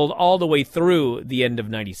to build all the way through the end of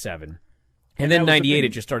 97. And then 98, it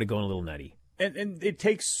just started going a little nutty. And it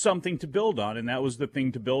takes something to build on, and that was the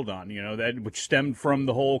thing to build on, that which stemmed from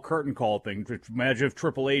the whole curtain call thing. Imagine if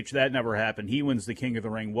Triple H, that never happened. He wins the King of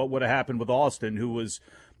the Ring. What would have happened with Austin, who was,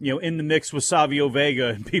 in the mix with Savio Vega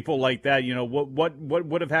and people like that? What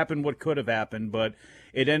would have happened, what could have happened, but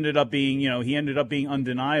it ended up being, he ended up being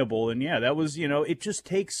undeniable. And that was, it just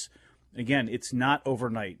takes, again, it's not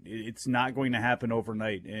overnight. It's not going to happen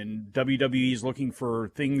overnight. And WWE is looking for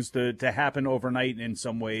things to happen overnight in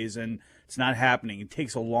some ways, and it's not happening. It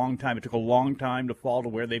takes a long time. It took a long time to fall to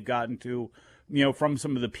where they've gotten to, from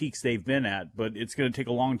some of the peaks they've been at. But it's going to take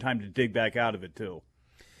a long time to dig back out of it, too.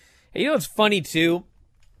 Hey, what's funny, too?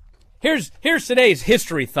 Here's today's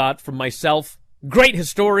history thought from myself. Great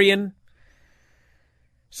historian.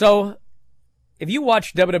 So, if you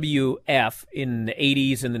watch WWF in the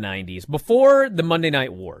 80s and the 90s, before the Monday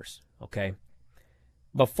Night Wars, okay?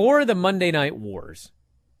 Before the Monday Night Wars,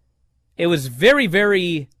 it was very,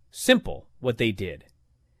 very simple what they did.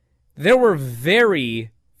 There were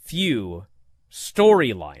very few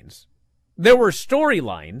storylines. There were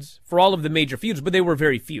storylines for all of the major feuds, but they were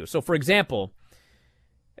very few. So, for example,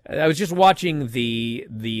 I was just watching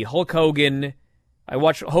the Hulk Hogan. I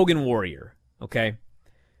watched Hogan Warrior, okay?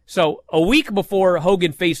 So, a week before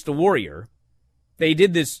Hogan faced the Warrior, they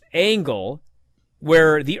did this angle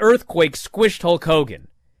where the earthquake squished Hulk Hogan.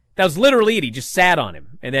 That was literally it. He just sat on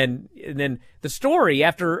him. And then the story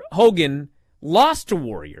after Hogan lost to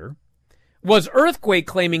Warrior was Earthquake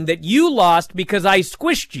claiming that you lost because I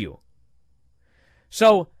squished you.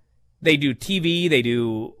 So they do TV, they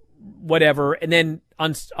do whatever, and then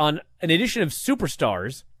on an edition of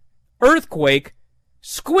Superstars, Earthquake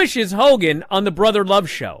squishes Hogan on the Brother Love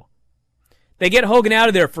show. They get Hogan out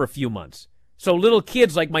of there for a few months. So little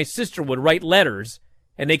kids like my sister would write letters,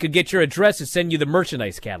 and they could get your address and send you the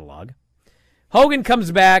merchandise catalog. Hogan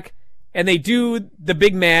comes back, and they do the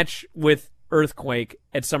big match with Earthquake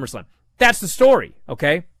at SummerSlam. That's the story,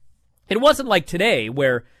 okay? It wasn't like today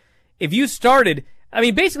where if you started,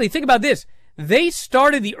 basically think about this. They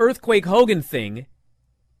started the Earthquake Hogan thing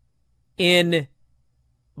in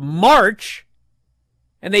March,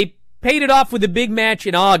 and they paid it off with a big match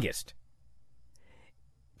in August.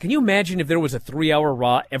 Can you imagine if there was a 3-hour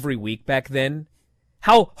Raw every week back then?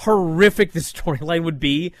 How horrific the storyline would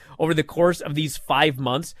be over the course of these 5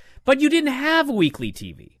 months. But you didn't have weekly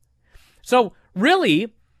TV. So,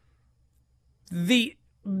 really, the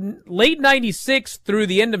late 96 through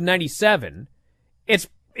the end of 97,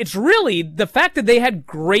 it's really the fact that they had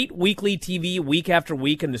great weekly TV week after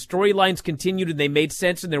week and the storylines continued and they made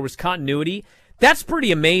sense and there was continuity. That's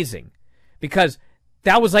pretty amazing because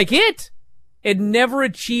that was like it. It never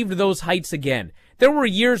achieved those heights again. There were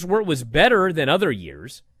years where it was better than other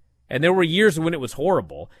years, and there were years when it was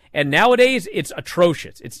horrible. And nowadays, it's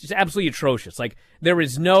atrocious. It's just absolutely atrocious. Like, there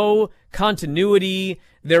is no continuity.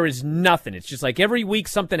 There is nothing. It's just like every week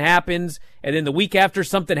something happens, and then the week after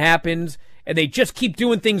something happens, and they just keep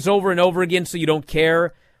doing things over and over again so you don't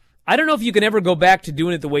care. I don't know if you can ever go back to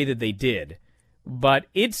doing it the way that they did, but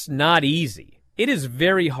it's not easy. It is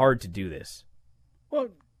very hard to do this. Well,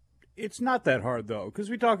 it's not that hard, though, because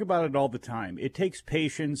we talk about it all the time. It takes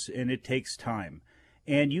patience and it takes time.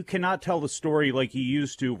 And you cannot tell the story like you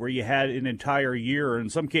used to, where you had an entire year, or in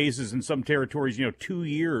some cases, in some territories, 2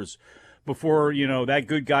 years before, that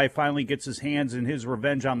good guy finally gets his hands and his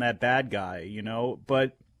revenge on that bad guy,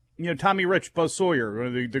 But, Tommy Rich, Buzz Sawyer, one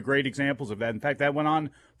of the great examples of that. In fact, that went on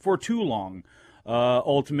for too long,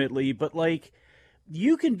 ultimately. But,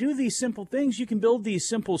 you can do these simple things. You can build these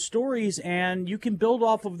simple stories, and you can build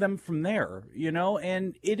off of them from there,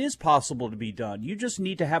 and it is possible to be done. You just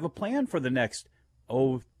need to have a plan for the next,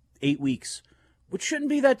 8 weeks, which shouldn't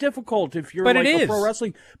be that difficult if you're a pro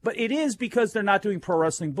wrestling. But it is, because they're not doing pro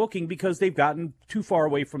wrestling booking because they've gotten too far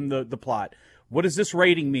away from the plot. What does this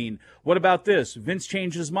rating mean? What about this? Vince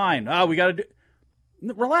changed his mind. We got to do...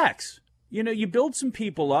 Relax. You build some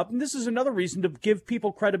people up, and this is another reason to give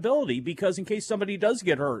people credibility, because in case somebody does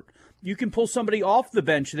get hurt, you can pull somebody off the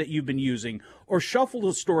bench that you've been using, or shuffle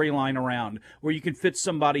the storyline around where you can fit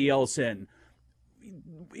somebody else in.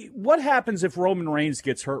 What happens if Roman Reigns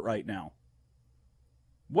gets hurt right now?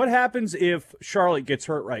 What happens if Charlotte gets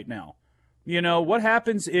hurt right now? What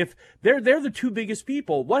happens if they're the two biggest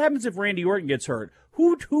people? What happens if Randy Orton gets hurt?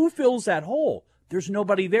 Who fills that hole? There's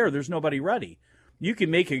nobody there. There's nobody ready. You can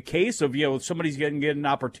make a case of, somebody's going to get an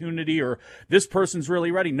opportunity, or this person's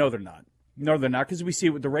really ready. No, they're not. No, they're not, because we see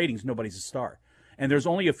it with the ratings. Nobody's a star. And there's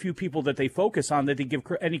only a few people that they focus on that they give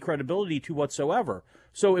any credibility to whatsoever.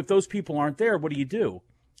 So if those people aren't there, what do?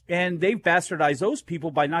 And they've bastardized those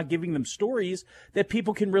people by not giving them stories that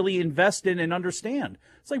people can really invest in and understand.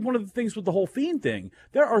 It's like one of the things with the whole Fiend thing.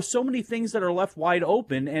 There are so many things that are left wide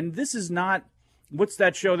open, and this is not, what's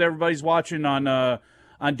that show that everybody's watching on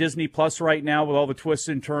Disney Plus right now with all the twists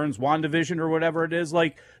and turns, WandaVision or whatever it is?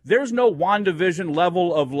 There's no WandaVision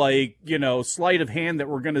level of sleight of hand that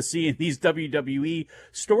we're going to see in these WWE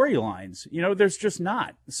storylines. There's just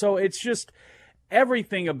not. So it's just,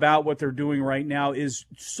 everything about what they're doing right now is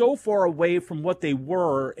so far away from what they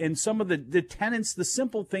were, and some of the tenets, the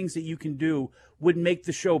simple things that you can do would make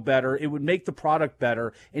the show better. It would make the product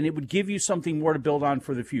better, and it would give you something more to build on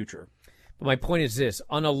for the future. My point is this: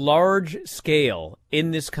 on a large scale in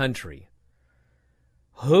this country,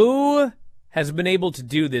 who has been able to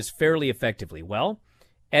do this fairly effectively? Well,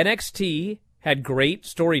 NXT had great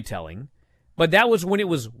storytelling, but that was when it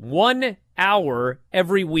was 1 hour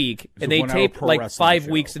every week, and they taped 5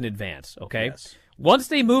 weeks in advance, okay? Yes. Once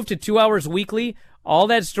they moved to 2 hours weekly, all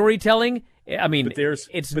that storytelling,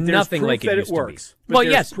 it's nothing like it used to be. Well,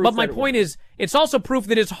 yes, but my point is, it's also proof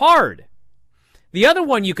that it's hard. The other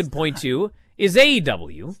one you can point to is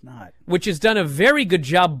AEW, which has done a very good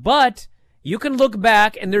job, but you can look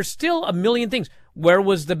back and there's still a million things. Where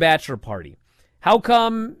was the bachelor party? How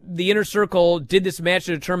come the Inner Circle did this match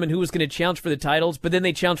to determine who was going to challenge for the titles, but then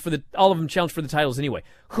they all of them challenged for the titles anyway?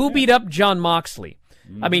 Who beat up Jon Moxley?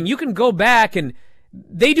 I mean, you can go back and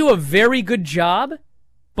they do a very good job,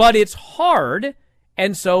 but it's hard,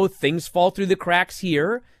 and so things fall through the cracks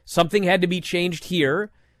here. Something had to be changed here.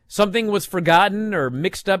 Something was forgotten or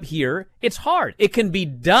mixed up here. It's hard. It can be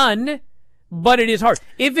done, but it is hard.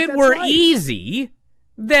 If it were easy,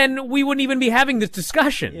 then we wouldn't even be having this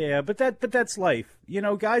discussion. Yeah, but that's life.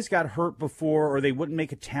 Guys got hurt before, or they wouldn't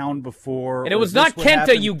make a town before. And it was not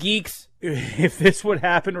Kenta, you geeks. If this would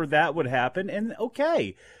happen or that would happen, and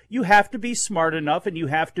okay, you have to be smart enough and you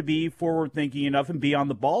have to be forward-thinking enough and be on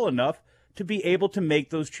the ball enough to be able to make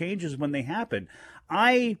those changes when they happen.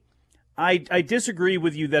 I disagree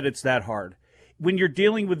with you that it's that hard. When you're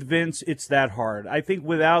dealing with Vince, it's that hard. I think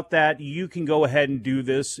without that, you can go ahead and do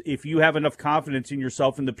this if you have enough confidence in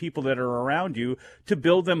yourself and the people that are around you to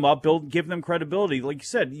build them up, give them credibility. Like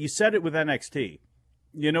you said it with NXT.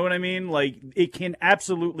 You know what I mean? It can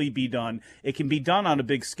absolutely be done. It can be done on a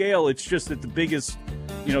big scale. It's just that the biggest,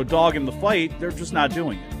 dog in the fight, they're just not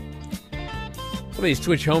doing it. Some of these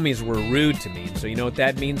Twitch homies were rude to me. So you know what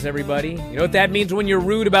that means, everybody? You know what that means when you're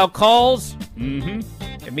rude about calls? Mm-hmm.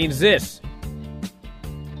 It means this.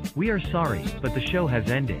 We are sorry, but the show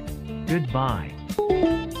has ended. Goodbye.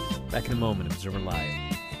 Back in a moment, Observer Live.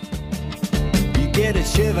 You get a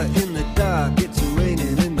shiver in the dark, it's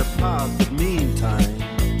raining in the park, but meantime,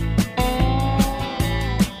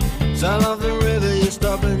 sound of the river, you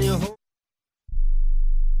stop and you hold.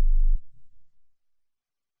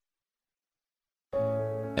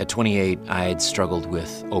 At 28, I had struggled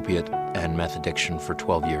with opiate and meth addiction for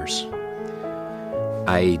 12 years.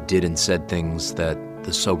 I did and said things that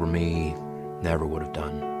the sober me never would have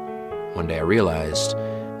done. One day I realized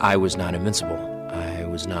I was not invincible. I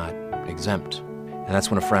was not exempt. And that's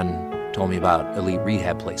when a friend told me about elite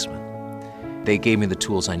rehab placement. They gave me the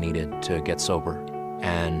tools I needed to get sober,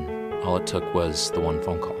 and all it took was the one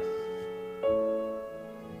phone call.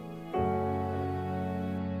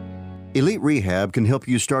 Elite Rehab can help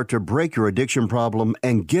you start to break your addiction problem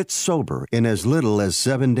and get sober in as little as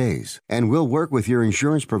 7 days. And we'll work with your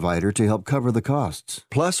insurance provider to help cover the costs.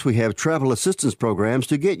 Plus, we have travel assistance programs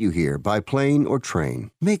to get you here by plane or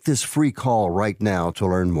train. Make this free call right now to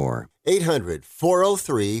learn more.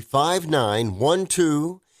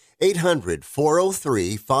 800-403-5912.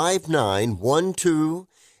 800-403-5912.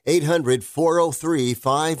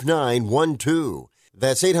 800-403-5912.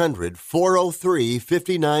 That's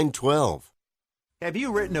 800-403-5912. Have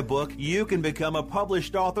you written a book? You can become a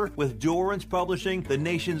published author with Dorrance Publishing, the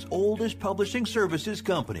nation's oldest publishing services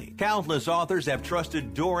company. Countless authors have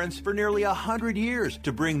trusted Dorrance for nearly 100 years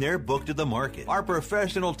to bring their book to the market. Our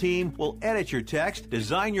professional team will edit your text,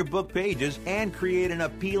 design your book pages, and create an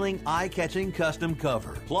appealing, eye-catching custom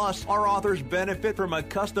cover. Plus, our authors benefit from a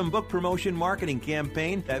custom book promotion marketing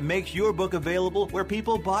campaign that makes your book available where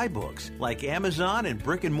people buy books, like Amazon and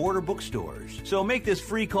brick-and-mortar bookstores. So make this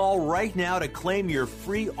free call right now to claim your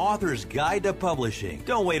free author's guide to publishing.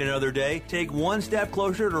 Don't wait another day. Take one step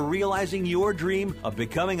closer to realizing your dream of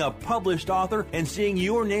becoming a published author and seeing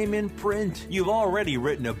your name in print. You've already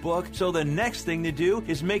written a book, so the next thing to do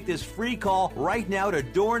is make this free call right now to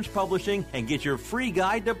Dorrance Publishing and get your free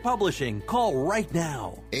guide to publishing. Call right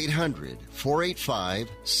now.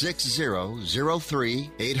 800-485-6003.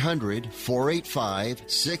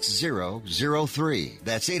 800-485-6003.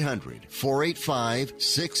 That's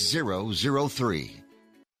 800-485-6003.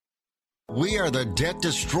 We are the Debt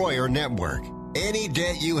Destroyer Network. Any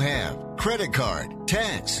debt you have, credit card,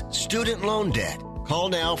 tax, student loan debt, call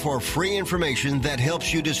now for free information that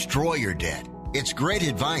helps you destroy your debt. It's great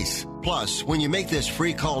advice. Plus, when you make this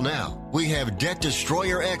free call now, we have Debt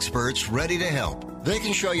Destroyer experts ready to help. They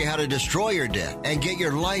can show you how to destroy your debt and get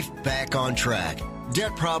your life back on track.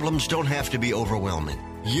 Debt problems don't have to be overwhelming.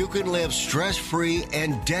 You can live stress-free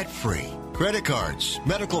and debt-free. Credit cards,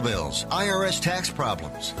 medical bills, IRS tax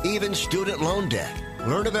problems, even student loan debt.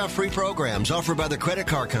 Learn about free programs offered by the credit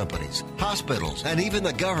card companies, hospitals, and even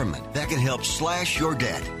the government that can help slash your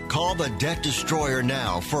debt. Call the Debt Destroyer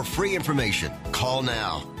now for free information. Call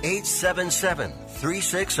now.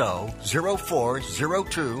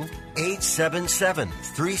 877-360-0402.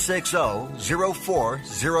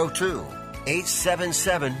 877-360-0402.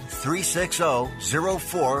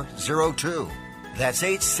 877-360-0402. That's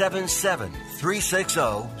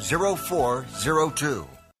 877-360-0402.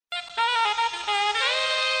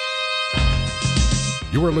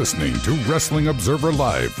 You are listening to Wrestling Observer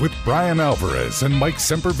Live with Bryan Alvarez and Mike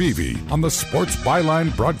Sempervive on the Sports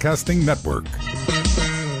Byline Broadcasting Network.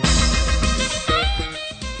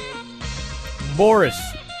 Boris,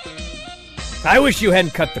 I wish you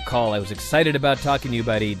hadn't cut the call. I was excited about talking to you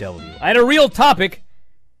about AEW. I had a real topic,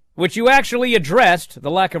 which you actually addressed,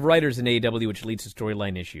 the lack of writers in AEW, which leads to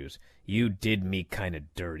storyline issues. You did me kind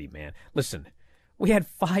of dirty, man. Listen, we had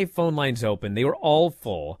 5 phone lines open. They were all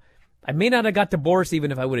full. I may not have got to Boris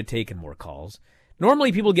even if I would have taken more calls.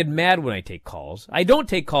 Normally people get mad when I take calls. I don't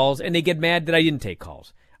take calls, and they get mad that I didn't take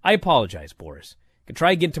calls. I apologize, Boris. Can try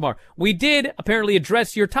again tomorrow. We did apparently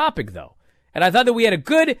address your topic, though. And I thought that we had a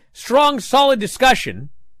good, strong, solid discussion,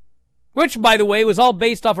 which, by the way, was all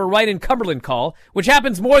based off a Ryan Cumberland call, which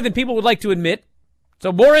happens more than people would like to admit.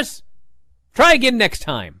 So, Boris, try again next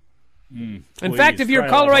time. In fact, if your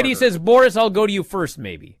caller ID says Boris, I'll go to you first,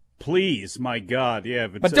 maybe. Please, my God, yeah.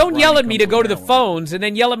 But don't yell at me to go to the phones and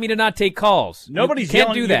then yell at me to not take calls. Nobody's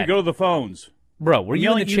yelling at you to go to the phones. Bro, were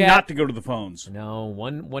you in the chat? Not to go to the phones. No,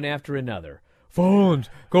 one after another. Phones,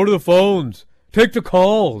 go to the phones. Take the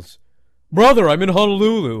calls. Brother, I'm in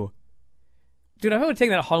Honolulu. Dude, if I would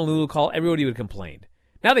take that Honolulu call, everybody would have complained.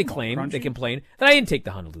 Now they complain that I didn't take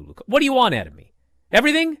the Honolulu call. What do you want out of me?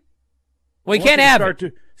 Everything? Well, you can't have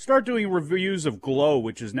it. Start doing reviews of Glow,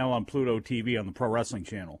 which is now on Pluto TV on the Pro Wrestling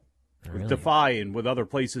Channel. With Defy and with other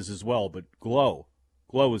places as well, but Glow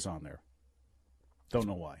is on there. Don't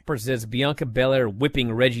know why. Person says Bianca Belair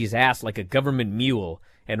whipping Reggie's ass like a government mule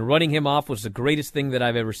and running him off was the greatest thing that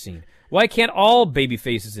I've ever seen. Why can't all baby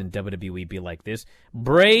faces in WWE be like this?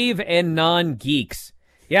 Brave and non-geeks.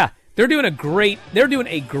 Yeah, they're doing a great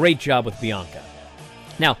job with Bianca.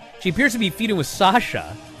 Now, she appears to be feuding with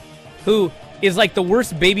Sasha, who is like the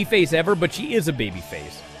worst babyface ever, but she is a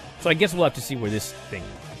babyface. So I guess we'll have to see where this thing goes.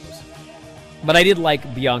 But I did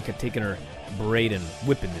like Bianca taking her braid and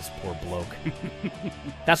whipping this poor bloke.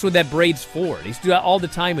 That's what that braid's for. They used to do that all the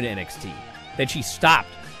time in NXT. Then she stopped.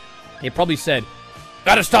 They probably said,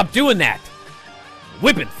 gotta stop doing that.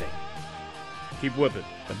 Whipping thing. Keep whipping.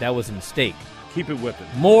 But that was a mistake. Keep it whipping.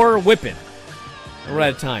 More whipping. We're out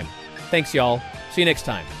of time. Thanks, y'all. See you next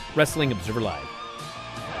time. Wrestling Observer Live.